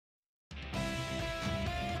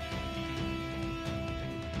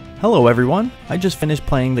Hello everyone, I just finished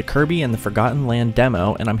playing the Kirby and the Forgotten Land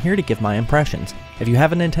demo and I'm here to give my impressions. If you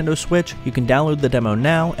have a Nintendo Switch, you can download the demo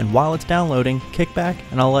now, and while it's downloading, kick back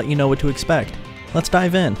and I'll let you know what to expect. Let's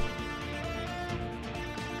dive in.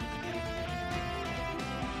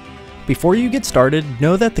 Before you get started,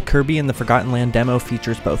 know that the Kirby and the Forgotten Land demo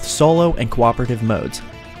features both solo and cooperative modes.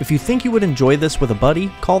 If you think you would enjoy this with a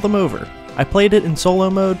buddy, call them over. I played it in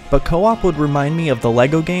solo mode, but co-op would remind me of the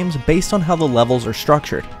LEGO games based on how the levels are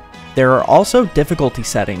structured. There are also difficulty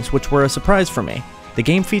settings, which were a surprise for me. The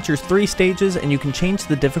game features 3 stages and you can change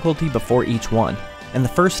the difficulty before each one. In the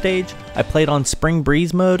first stage, I played on Spring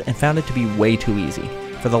Breeze mode and found it to be way too easy.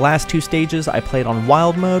 For the last 2 stages, I played on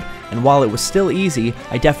Wild mode, and while it was still easy,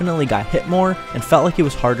 I definitely got hit more and felt like it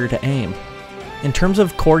was harder to aim. In terms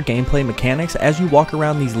of core gameplay mechanics, as you walk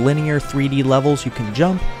around these linear 3D levels, you can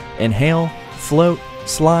jump, inhale, float,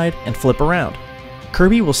 slide, and flip around.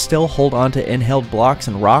 Kirby will still hold on to inhaled blocks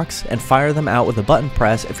and rocks and fire them out with a button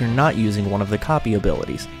press if you're not using one of the copy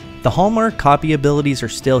abilities. The hallmark copy abilities are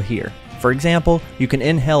still here. For example, you can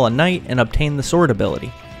inhale a knight and obtain the sword ability.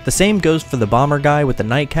 The same goes for the bomber guy with the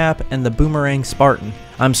nightcap and the boomerang Spartan.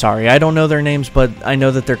 I'm sorry, I don't know their names, but I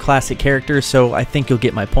know that they're classic characters, so I think you'll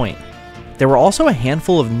get my point. There were also a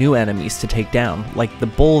handful of new enemies to take down, like the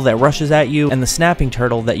bull that rushes at you and the snapping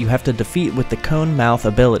turtle that you have to defeat with the cone mouth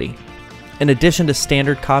ability. In addition to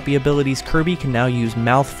standard copy abilities, Kirby can now use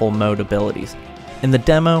mouthful mode abilities. In the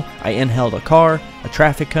demo, I inhaled a car, a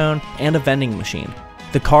traffic cone, and a vending machine.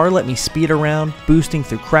 The car let me speed around, boosting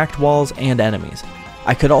through cracked walls and enemies.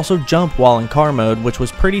 I could also jump while in car mode, which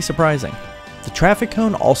was pretty surprising. The traffic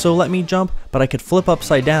cone also let me jump, but I could flip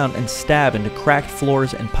upside down and stab into cracked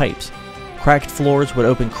floors and pipes. Cracked floors would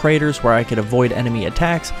open craters where I could avoid enemy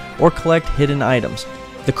attacks or collect hidden items.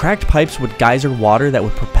 The cracked pipes would geyser water that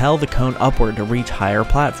would propel the cone upward to reach higher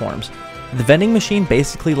platforms. The vending machine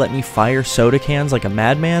basically let me fire soda cans like a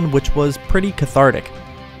madman, which was pretty cathartic.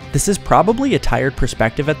 This is probably a tired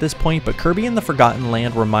perspective at this point, but Kirby and the Forgotten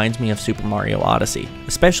Land reminds me of Super Mario Odyssey,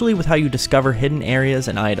 especially with how you discover hidden areas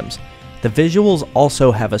and items. The visuals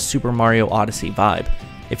also have a Super Mario Odyssey vibe.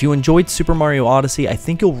 If you enjoyed Super Mario Odyssey, I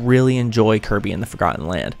think you'll really enjoy Kirby and the Forgotten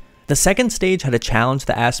Land. The second stage had a challenge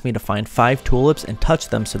that asked me to find 5 tulips and touch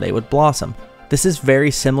them so they would blossom. This is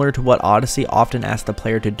very similar to what Odyssey often asked the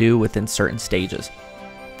player to do within certain stages.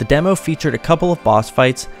 The demo featured a couple of boss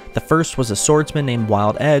fights. The first was a swordsman named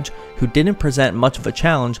Wild Edge, who didn't present much of a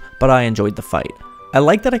challenge, but I enjoyed the fight. I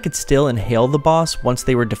liked that I could still inhale the boss once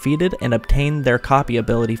they were defeated and obtain their copy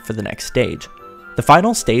ability for the next stage. The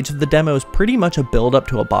final stage of the demo is pretty much a build up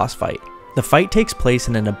to a boss fight. The fight takes place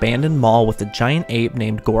in an abandoned mall with a giant ape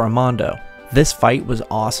named Goramondo. This fight was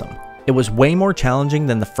awesome. It was way more challenging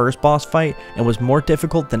than the first boss fight and was more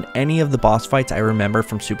difficult than any of the boss fights I remember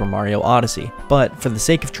from Super Mario Odyssey. But for the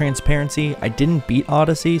sake of transparency, I didn't beat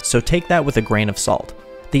Odyssey, so take that with a grain of salt.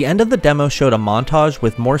 The end of the demo showed a montage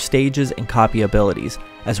with more stages and copy abilities,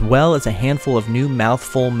 as well as a handful of new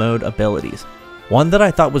mouthful mode abilities. One that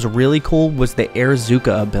I thought was really cool was the Air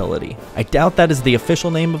Zuka ability. I doubt that is the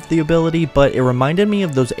official name of the ability, but it reminded me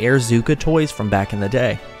of those Air Zuka toys from back in the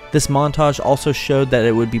day. This montage also showed that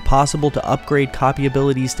it would be possible to upgrade copy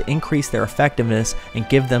abilities to increase their effectiveness and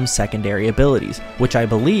give them secondary abilities, which I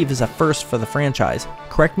believe is a first for the franchise.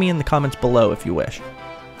 Correct me in the comments below if you wish.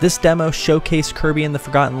 This demo showcased Kirby and the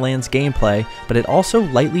Forgotten Land's gameplay, but it also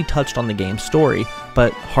lightly touched on the game's story,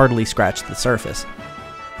 but hardly scratched the surface.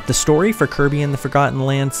 The story for Kirby and the Forgotten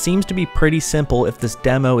Land seems to be pretty simple if this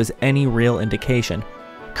demo is any real indication.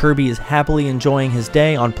 Kirby is happily enjoying his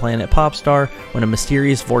day on planet Popstar when a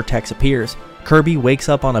mysterious vortex appears. Kirby wakes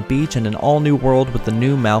up on a beach in an all-new world with the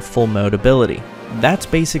new mouthful mode ability. That's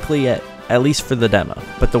basically it, at least for the demo.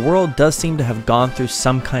 But the world does seem to have gone through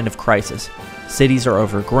some kind of crisis. Cities are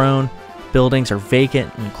overgrown, buildings are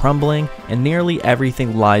vacant and crumbling, and nearly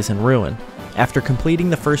everything lies in ruin. After completing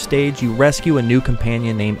the first stage, you rescue a new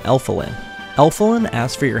companion named Elfilin. Elfilin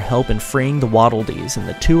asks for your help in freeing the Waddle Dees, and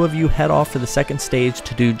the two of you head off for the second stage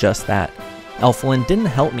to do just that. Elfilin didn't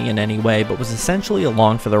help me in any way, but was essentially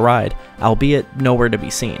along for the ride, albeit nowhere to be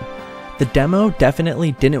seen. The demo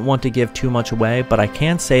definitely didn't want to give too much away, but I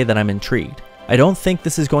can say that I'm intrigued. I don't think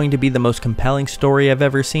this is going to be the most compelling story I've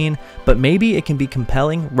ever seen, but maybe it can be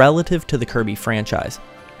compelling relative to the Kirby franchise.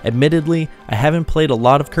 Admittedly, I haven't played a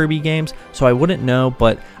lot of Kirby games, so I wouldn't know,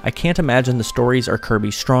 but I can't imagine the stories are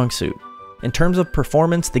Kirby's strong suit. In terms of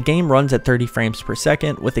performance, the game runs at 30 frames per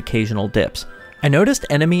second with occasional dips. I noticed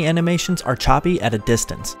enemy animations are choppy at a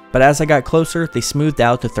distance, but as I got closer, they smoothed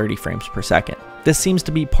out to 30 frames per second. This seems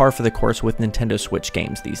to be par for the course with Nintendo Switch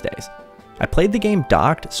games these days. I played the game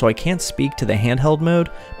docked, so I can't speak to the handheld mode,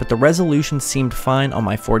 but the resolution seemed fine on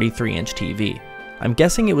my 43-inch TV. I'm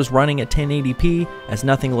guessing it was running at 1080p, as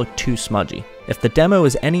nothing looked too smudgy. If the demo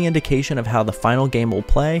is any indication of how the final game will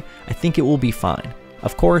play, I think it will be fine.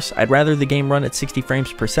 Of course, I'd rather the game run at 60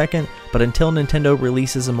 frames per second, but until Nintendo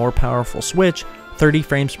releases a more powerful Switch, 30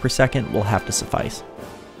 frames per second will have to suffice.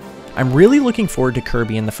 I'm really looking forward to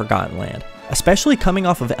Kirby and the Forgotten Land. Especially coming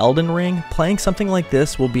off of Elden Ring, playing something like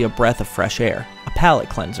this will be a breath of fresh air, a palate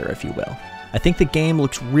cleanser if you will. I think the game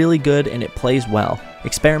looks really good and it plays well.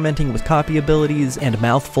 Experimenting with copy abilities and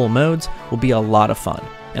mouthful modes will be a lot of fun,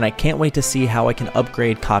 and I can't wait to see how I can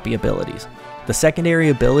upgrade copy abilities. The secondary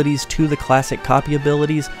abilities to the classic copy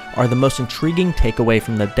abilities are the most intriguing takeaway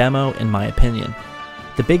from the demo in my opinion.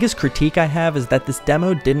 The biggest critique I have is that this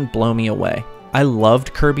demo didn't blow me away. I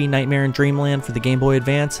loved Kirby Nightmare in Dreamland for the Game Boy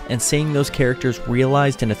Advance, and seeing those characters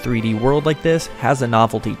realized in a 3D world like this has a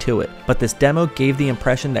novelty to it, but this demo gave the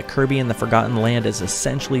impression that Kirby and the Forgotten Land is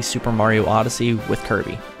essentially Super Mario Odyssey with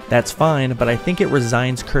Kirby. That's fine, but I think it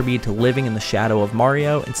resigns Kirby to living in the shadow of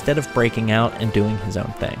Mario instead of breaking out and doing his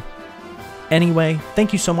own thing. Anyway,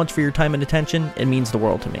 thank you so much for your time and attention, it means the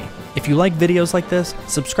world to me. If you like videos like this,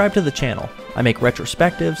 subscribe to the channel. I make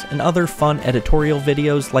retrospectives and other fun editorial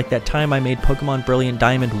videos like that time I made Pokemon Brilliant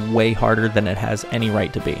Diamond way harder than it has any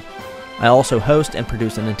right to be. I also host and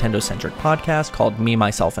produce a Nintendo-centric podcast called Me,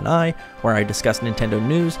 Myself, and I, where I discuss Nintendo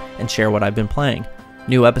news and share what I've been playing.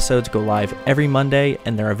 New episodes go live every Monday,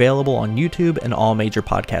 and they're available on YouTube and all major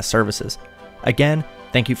podcast services. Again,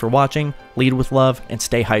 thank you for watching, lead with love, and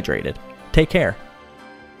stay hydrated. Take care.